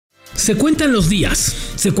Se cuentan los días,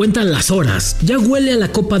 se cuentan las horas, ya huele a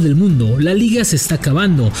la Copa del Mundo, la liga se está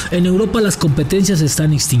acabando, en Europa las competencias se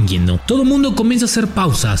están extinguiendo. Todo el mundo comienza a hacer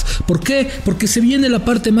pausas. ¿Por qué? Porque se viene la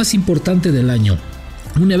parte más importante del año.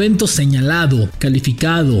 Un evento señalado,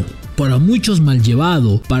 calificado, para muchos mal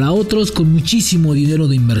llevado, para otros con muchísimo dinero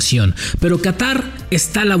de inversión. Pero Qatar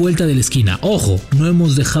está a la vuelta de la esquina. Ojo, no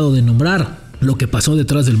hemos dejado de nombrar lo que pasó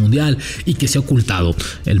detrás del mundial y que se ha ocultado: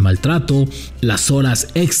 el maltrato, las horas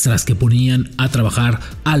extras que ponían a trabajar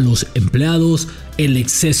a los empleados, el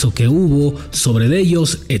exceso que hubo sobre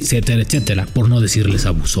ellos, etcétera, etcétera, por no decirles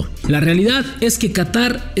abuso. La realidad es que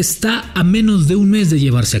Qatar está a menos de un mes de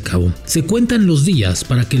llevarse a cabo. Se cuentan los días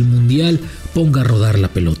para que el mundial ponga a rodar la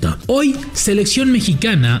pelota. Hoy, Selección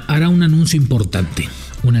Mexicana hará un anuncio importante: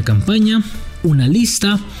 una campaña, una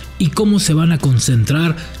lista y cómo se van a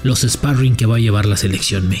concentrar los sparring que va a llevar la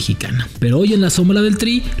selección mexicana. Pero hoy en la sombra del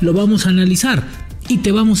Tri lo vamos a analizar y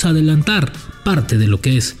te vamos a adelantar parte de lo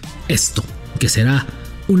que es esto, que será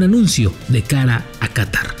un anuncio de cara a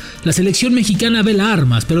Qatar. La selección mexicana vela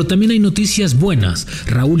armas, pero también hay noticias buenas.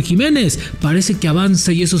 Raúl Jiménez parece que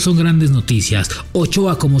avanza y eso son grandes noticias.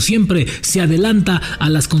 Ochoa, como siempre, se adelanta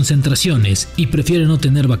a las concentraciones y prefiere no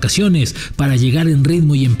tener vacaciones para llegar en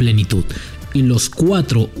ritmo y en plenitud. Y los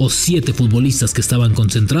 4 o 7 futbolistas que estaban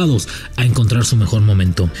concentrados a encontrar su mejor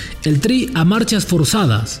momento. El Tri a marchas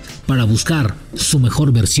forzadas para buscar su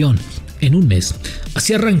mejor versión en un mes.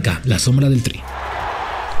 Así arranca La Sombra del Tri.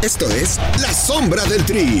 Esto es La Sombra del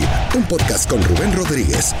Tri, un podcast con Rubén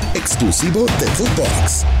Rodríguez, exclusivo de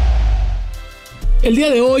Footbox. El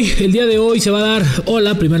día de hoy se va a dar.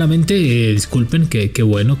 Hola, primeramente, disculpen, qué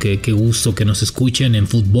bueno, qué gusto que nos escuchen en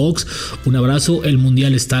Footbox. Un abrazo. El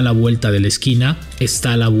mundial está a la vuelta de la esquina,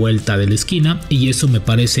 y eso me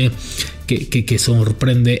parece que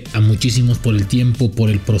sorprende a muchísimos por el tiempo,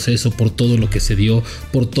 por el proceso, por todo lo que se dio,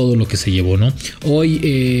 por todo lo que se llevó, ¿no?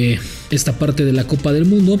 Hoy esta parte de la Copa del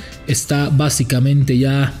Mundo está básicamente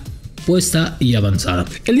ya puesta y avanzada.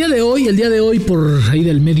 El día de hoy por ahí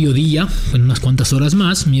del mediodía, en unas cuantas horas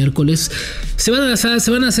más, miércoles, se van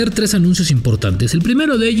a hacer 3 anuncios importantes. El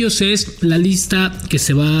primero de ellos es la lista que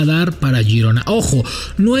se va a dar para Girona. Ojo,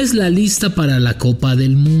 no es la lista para la Copa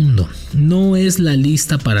del Mundo.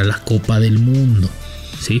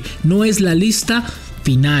 ¿Sí? No es la lista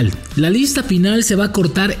final. La lista final se va a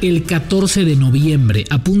cortar el 14 de noviembre.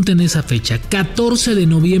 Apunten esa fecha. 14 de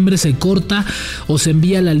noviembre se corta o se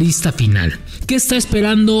envía la lista final. ¿Qué está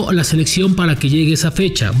esperando la selección para que llegue esa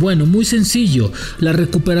fecha? Bueno, muy sencillo. La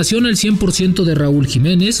recuperación al 100% de Raúl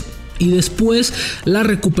Jiménez. Y después la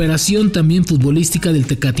recuperación también futbolística del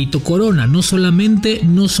Tecatito Corona, no solamente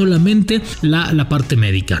la parte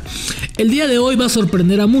médica. El día de hoy va a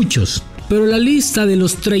sorprender a muchos, pero la lista de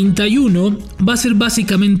los 31 va a ser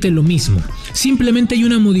básicamente lo mismo. Simplemente hay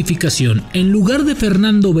una modificación. En lugar de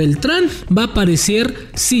Fernando Beltrán va a aparecer,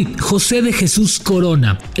 sí, José de Jesús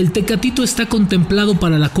Corona. El Tecatito está contemplado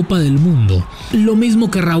para la Copa del Mundo. Lo mismo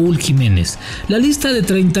que Raúl Jiménez. La lista de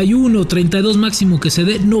 31, 32 máximo que se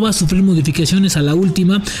dé no va a sufrir modificaciones a la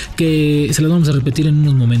última, que se las vamos a repetir en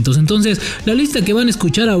unos momentos. Entonces, la lista que van a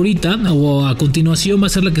escuchar ahorita o a continuación va a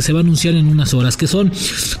ser la que se va a anunciar en unas horas, que son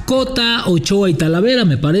Cota, Ochoa y Talavera,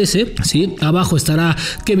 me parece, ¿sí? Abajo estará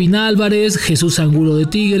Kevin Álvarez, Jesús Angulo de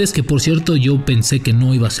Tigres, que por cierto yo pensé que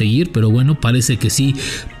no iba a seguir, pero bueno, parece que sí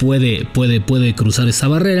puede cruzar esa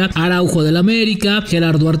barrera. Araujo del América,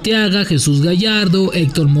 Gerardo Arteaga, Jesús Gallardo,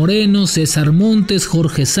 Héctor Moreno, César Montes,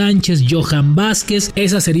 Jorge Sánchez, Johan Vázquez.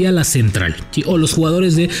 Esa sería la central, ¿sí? O los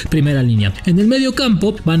jugadores de primera línea. En el medio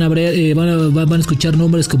campo van a escuchar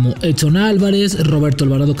nombres como Edson Álvarez, Roberto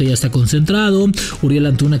Alvarado, que ya está concentrado, Uriel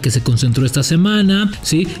Antuna, que se concentró esta semana,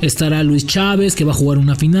 ¿sí? Estará Luis Chávez, que va a jugar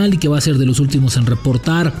una final y que va a ser de los últimos en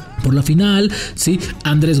reportar por la final, ¿sí?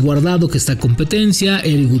 Andrés Guardado, que está en competencia,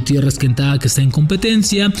 Eric Gutiérrez, que está en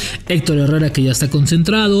competencia, Héctor Herrera, que ya está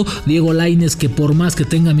concentrado, Diego Lainez, que por más que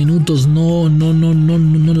tenga minutos no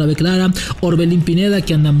la ve clara, Orbelín Pineda,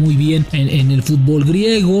 que anda muy bien en el fútbol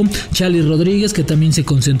griego, Charly Rodríguez, que también se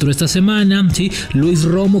concentró esta semana, ¿sí? Luis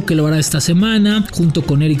Romo, que lo hará esta semana, junto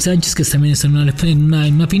con Eric Sánchez, que también está en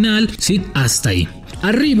una final, ¿sí? Hasta ahí.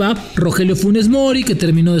 Arriba, Rogelio Funes Mori, que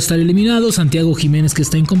terminó de estar eliminado, Santiago Jiménez, que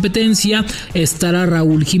está en competencia, estará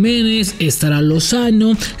Raúl Jiménez, estará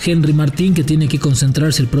Lozano, Henry Martín, que tiene que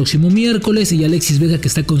concentrarse el próximo miércoles, y Alexis Vega, que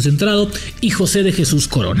está concentrado, y José de Jesús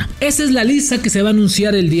Corona. Esa es la lista que se va a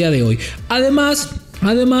anunciar el día de hoy. Además,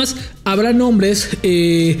 Además, habrá nombres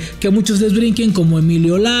que a muchos les brinquen, como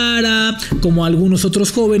Emilio Lara, como algunos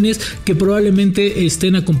otros jóvenes que probablemente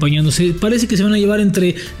estén acompañándose. Parece que se van a llevar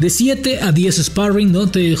entre de 7 a 10 sparring, ¿no?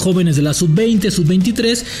 De jóvenes de la sub-20,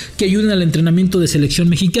 sub-23, que ayuden al entrenamiento de selección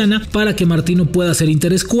mexicana para que Martino pueda hacer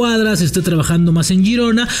interescuadras, esté trabajando más en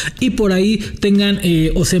Girona y por ahí tengan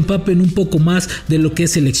o se empapen un poco más de lo que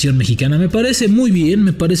es selección mexicana. Me parece muy bien,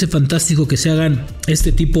 me parece fantástico que se hagan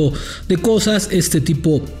este tipo de cosas, este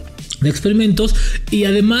tipo de experimentos, y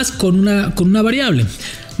además con una variable.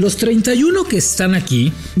 Los 31 que están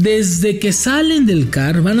aquí, desde que salen del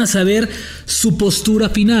CAR, van a saber su postura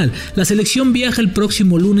final. La selección viaja el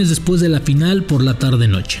próximo lunes después de la final por la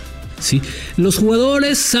tarde-noche. ¿Sí? Los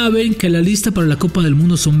jugadores saben que la lista para la Copa del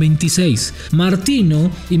Mundo son 26. Martino,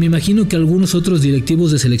 y me imagino que algunos otros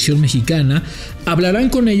directivos de selección mexicana, hablarán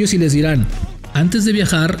con ellos y les dirán, antes de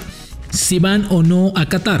viajar, si van o no a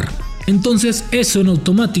Qatar. Entonces eso en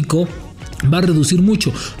automático va a reducir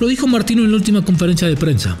mucho. Lo dijo Martino en la última conferencia de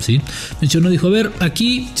prensa, ¿sí? Mencionó, dijo, a ver,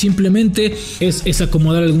 aquí simplemente es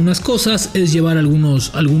acomodar algunas cosas, es llevar algunos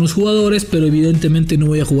jugadores, pero evidentemente no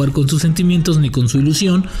voy a jugar con sus sentimientos ni con su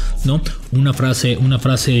ilusión, ¿no? Una frase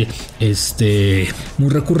muy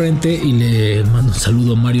recurrente, y le mando un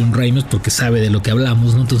saludo a Marion Reimers porque sabe de lo que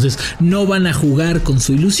hablamos, ¿no? Entonces no van a jugar con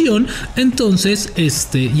su ilusión, entonces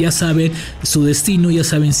ya saben su destino, ya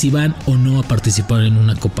saben si van o no a participar en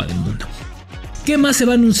una Copa del Mundo. ¿Qué más se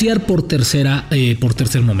va a anunciar por tercer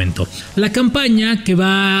momento? La campaña que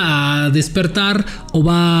va a despertar o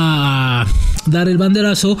va a dar el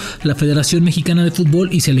banderazo la Federación Mexicana de Fútbol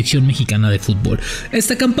y Selección Mexicana de Fútbol.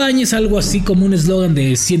 Esta campaña es algo así como un eslogan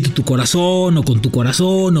de siente tu corazón, o con tu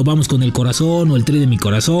corazón, o vamos con el corazón, o el tri de mi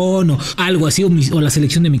corazón, o algo así, o la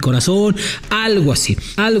selección de mi corazón, algo así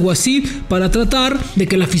para tratar de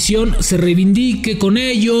que la afición se reivindique con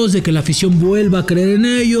ellos, de que la afición vuelva a creer en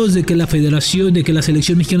ellos, de que la federación, de que la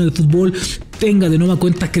Selección Mexicana de Fútbol tenga de nueva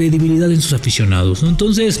cuenta credibilidad en sus aficionados, ¿no?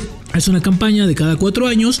 Entonces es una campaña de cada 4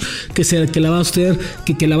 años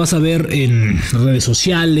que la vas a ver en redes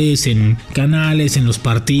sociales, en canales, en los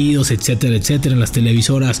partidos, etcétera, en las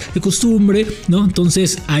televisoras de costumbre, ¿no?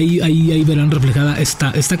 Entonces ahí verán reflejada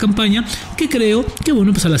esta campaña, que creo que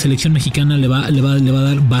bueno, pues a la selección mexicana le va a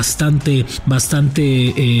dar bastante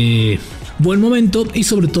buen momento y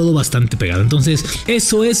sobre todo bastante pegada. Entonces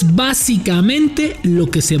eso es básicamente lo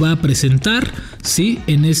que se va a presentar, ¿sí?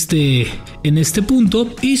 en este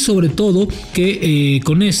punto, y sobre todo que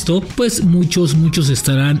con esto pues muchos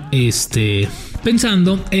estarán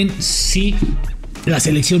pensando en si la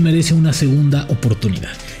selección merece una segunda oportunidad.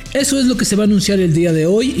 Eso es lo que se va a anunciar el día de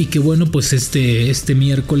hoy, y que bueno, pues este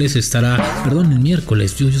miércoles estará, perdón, el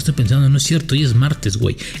miércoles, yo estoy pensando, no es cierto, hoy es martes,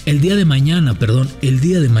 güey, el día de mañana, productor,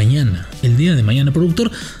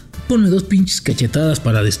 ponme 2 pinches cachetadas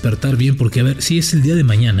para despertar bien, porque a ver, si es el día de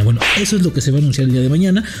mañana, bueno, eso es lo que se va a anunciar el día de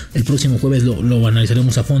mañana. El próximo jueves lo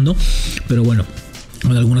analizaremos a fondo, pero bueno,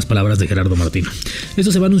 con algunas palabras de Gerardo Martino.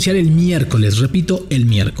 Esto se va a anunciar el miércoles, repito, el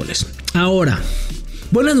miércoles. Ahora,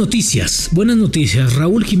 buenas noticias.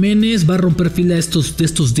 Raúl Jiménez va a romper fila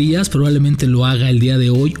estos días, probablemente lo haga el día de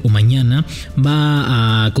hoy o mañana.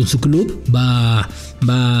 Va con su club, va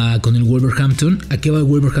con el Wolverhampton. ¿A qué va el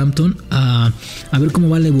Wolverhampton? A ver cómo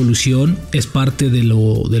va la evolución. Es parte de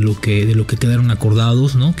lo que quedaron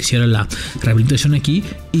acordados, ¿no? Que hiciera la rehabilitación aquí,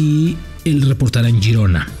 y él reportará en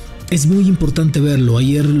Girona. Es muy importante verlo.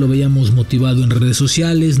 Ayer lo veíamos motivado en redes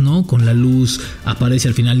sociales, ¿no? Con la luz aparece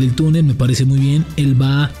al final del túnel. Me parece muy bien. Él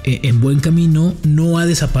va en buen camino. No ha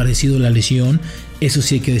desaparecido la lesión. Eso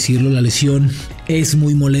sí hay que decirlo. La lesión es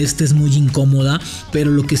muy molesta, es muy incómoda. Pero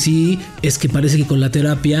lo que sí es que parece que con la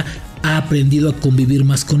terapia ha aprendido a convivir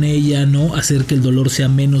más con ella, ¿no? Hacer que el dolor sea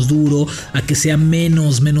menos duro, a que sea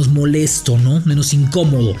menos molesto, ¿no? Menos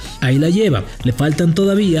incómodo. Ahí la lleva. Le faltan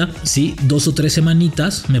todavía, sí, 2 o 3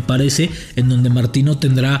 semanitas, me parece, en donde Martino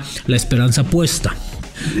tendrá la esperanza puesta.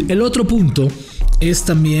 El otro punto es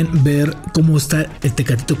también ver cómo está el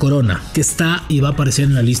Tecatito Corona, que está y va a aparecer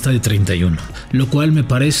en la lista de 31, lo cual me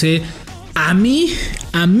parece a mí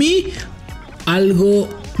algo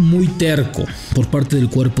muy terco por parte del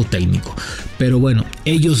cuerpo técnico, pero bueno,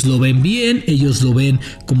 ellos lo ven bien, ellos lo ven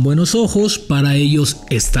con buenos ojos, para ellos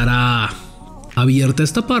estará abierta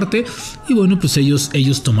esta parte, y bueno, pues ellos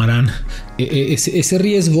tomarán ese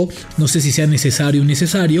riesgo. No sé si sea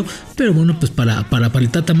necesario, pero bueno, pues para el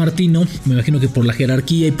Tata Martino, me imagino que por la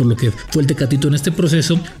jerarquía y por lo que fue el Tecatito en este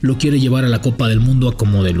proceso, lo quiere llevar a la Copa del Mundo a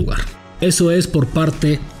como dé lugar. Eso es por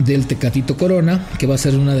parte del Tecatito Corona, que va a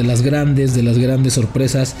ser una de las grandes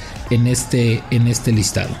sorpresas en este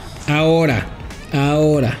listado. Ahora,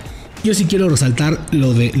 yo sí quiero resaltar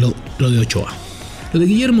lo de Ochoa. Lo de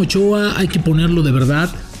Guillermo Ochoa hay que ponerlo de verdad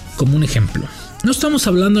como un ejemplo. No estamos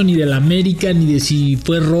hablando ni del América, ni de si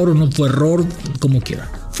fue error o no fue error, como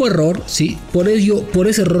quiera. Fue error, sí. Por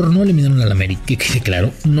ese error no eliminaron al América, que quede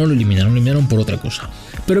claro, no lo eliminaron por otra cosa.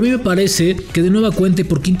 Pero a mí me parece que de nueva cuenta y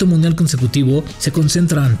por quinto mundial consecutivo se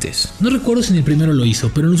concentra antes. No recuerdo si en el primero lo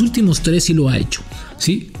hizo, pero en los últimos 3 sí lo ha hecho,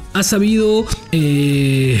 ¿sí? Ha sabido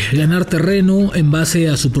ganar terreno en base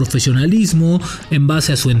a su profesionalismo, en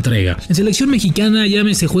base a su entrega. En selección mexicana,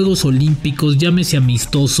 llámese Juegos Olímpicos, llámese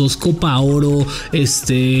amistosos, Copa Oro,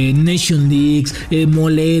 Nation Leagues,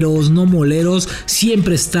 moleros, no moleros,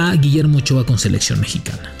 siempre está Guillermo Ochoa con selección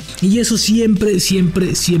mexicana. Y eso siempre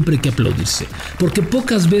hay que aplaudirse. Porque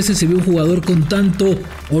pocas veces se ve un jugador con tanto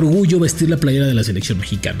orgullo vestir la playera de la selección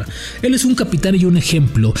mexicana. Él es un capitán y un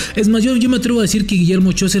ejemplo. Es más, yo me atrevo a decir que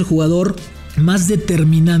Guillermo Ochoa es el jugador más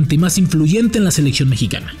determinante y más influyente en la selección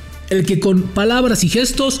mexicana. El que con palabras y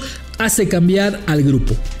gestos hace cambiar al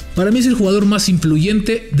grupo. Para mí es el jugador más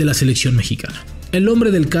influyente de la selección mexicana. El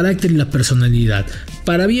hombre del carácter y la personalidad,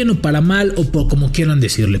 para bien o para mal o por como quieran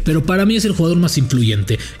decirle, pero para mí es el jugador más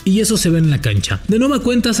influyente y eso se ve en la cancha. De nueva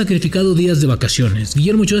cuenta ha sacrificado días de vacaciones.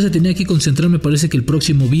 Guillermo Ochoa se tenía que concentrar, me parece que el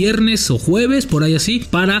próximo viernes o jueves, por ahí así,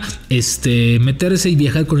 para meterse y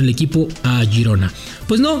viajar con el equipo a Girona.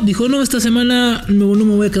 Pues no, dijo no, esta semana no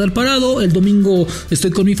me voy a quedar parado, el domingo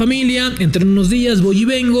estoy con mi familia, entre unos días voy y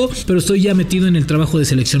vengo, pero estoy ya metido en el trabajo de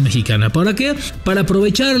selección mexicana. ¿Para qué? Para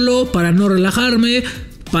aprovecharlo, para no relajarme,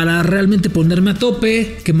 para realmente ponerme a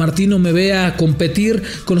tope, que Martino me vea competir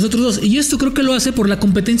con los otros dos. Y esto creo que lo hace por la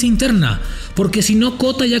competencia interna, porque si no,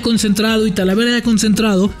 Cota ya concentrado y Talavera ya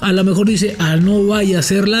concentrado, a lo mejor dice, no vaya a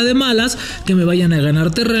ser la de malas, que me vayan a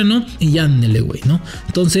ganar terreno y ya ándele, güey, ¿no?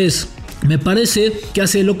 Entonces me parece que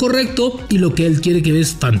hace lo correcto y lo que él quiere que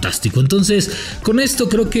es fantástico. Entonces, con esto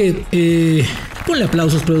creo que ponle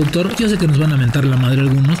aplausos, productor. Yo sé que nos van a mentar la madre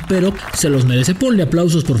algunos, pero se los merece. Ponle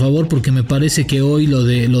aplausos, por favor, porque me parece que hoy lo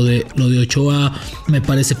de Ochoa me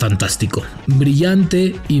parece fantástico,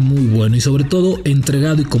 brillante y muy bueno, y sobre todo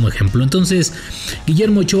entregado y como ejemplo. Entonces,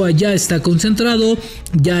 Guillermo Ochoa ya está concentrado,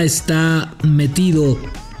 ya está metido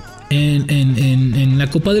en la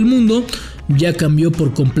Copa del Mundo. Ya cambió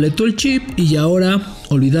por completo el chip y ahora,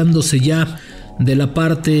 olvidándose ya de la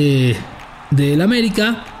parte del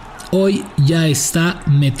América, hoy ya está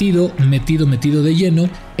metido de lleno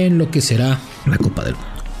en lo que será la Copa del Mundo.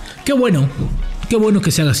 Qué bueno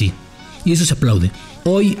que se haga así y eso se aplaude.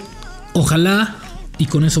 Hoy, ojalá, y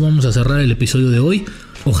con eso vamos a cerrar el episodio de hoy,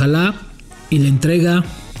 ojalá y la entrega,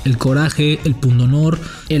 el coraje, el pundonor,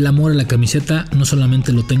 el amor a la camiseta no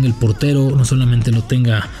solamente lo tenga el portero, no solamente lo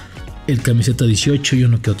tenga el camiseta 18 y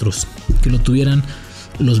uno que otros, que lo tuvieran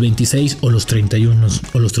los 26 o los 31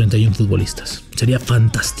 futbolistas. Sería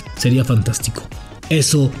fantástico.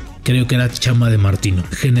 Eso creo que era chamba de Martino,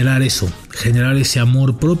 generar ese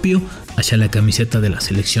amor propio hacia la camiseta de la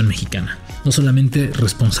selección mexicana. No solamente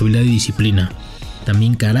responsabilidad y disciplina,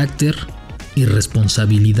 también carácter y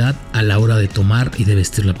responsabilidad a la hora de tomar y de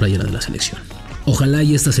vestir la playera de la selección. Ojalá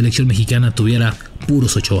y esta selección mexicana tuviera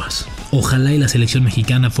puros Ochoas. Ojalá y la selección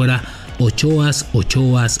mexicana fuera Ochoas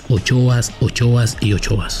y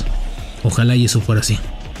Ochoas. Ojalá y eso fuera así.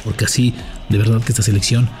 Porque así, de verdad que esta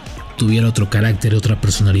selección tuviera otro carácter, otra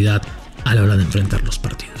personalidad a la hora de enfrentar los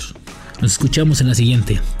partidos. Nos escuchamos en la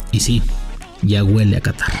siguiente. Y sí, ya huele a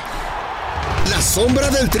Qatar. La Sombra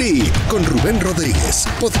del Tri con Rubén Rodríguez,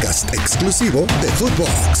 podcast exclusivo de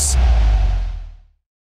Footbox.